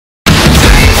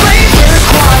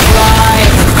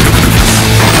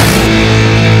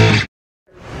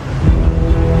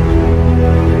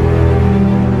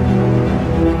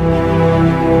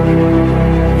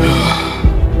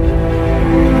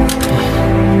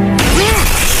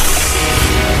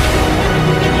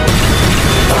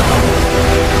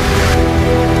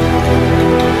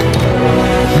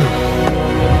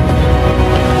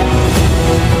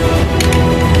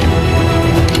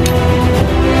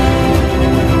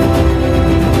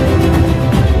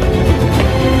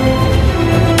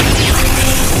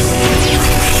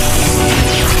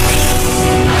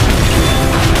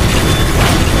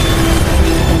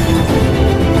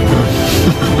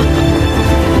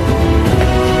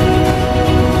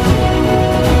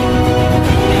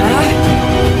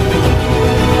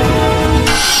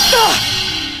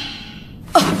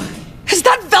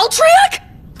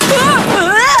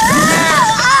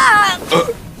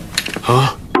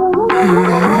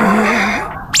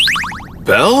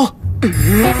Belle?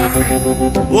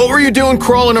 What were you doing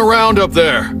crawling around up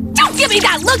there? Don't give me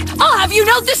that look! I'll have you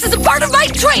know this is a part of my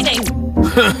training!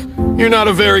 You're not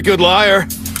a very good liar.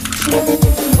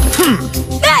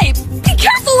 Hey! Be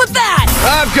careful with that!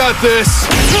 I've got this!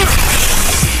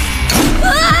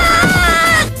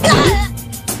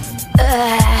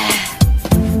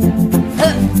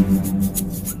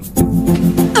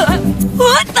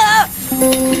 What the?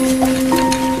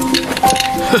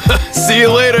 See you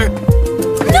later!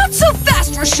 Not so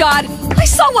fast, Rashad! I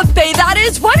saw what bay that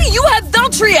is! Why do you have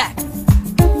Valtryek?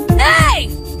 Hey!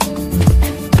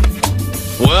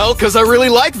 Well, because I really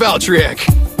like Valtryek.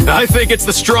 I think it's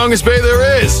the strongest bay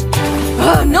there is.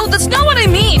 No, that's not what I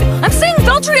mean! I'm saying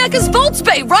Valtryek is Volt's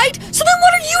bay, right? So then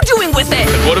what are you doing with it?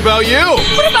 What about you?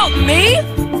 What about me?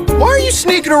 Why are you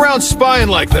sneaking around spying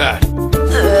like that?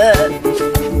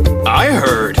 I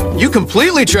heard you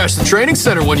completely trashed the training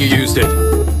center when you used it.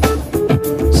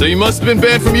 So you must have been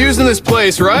banned from using this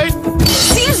place, right?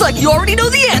 Seems like you already know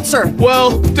the answer.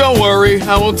 Well, don't worry.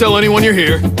 I won't tell anyone you're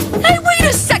here. Hey, wait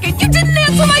a second! You didn't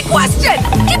answer my question!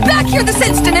 Get back here this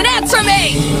instant and answer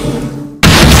me!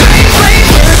 Beyblade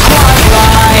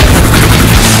Quaddrive!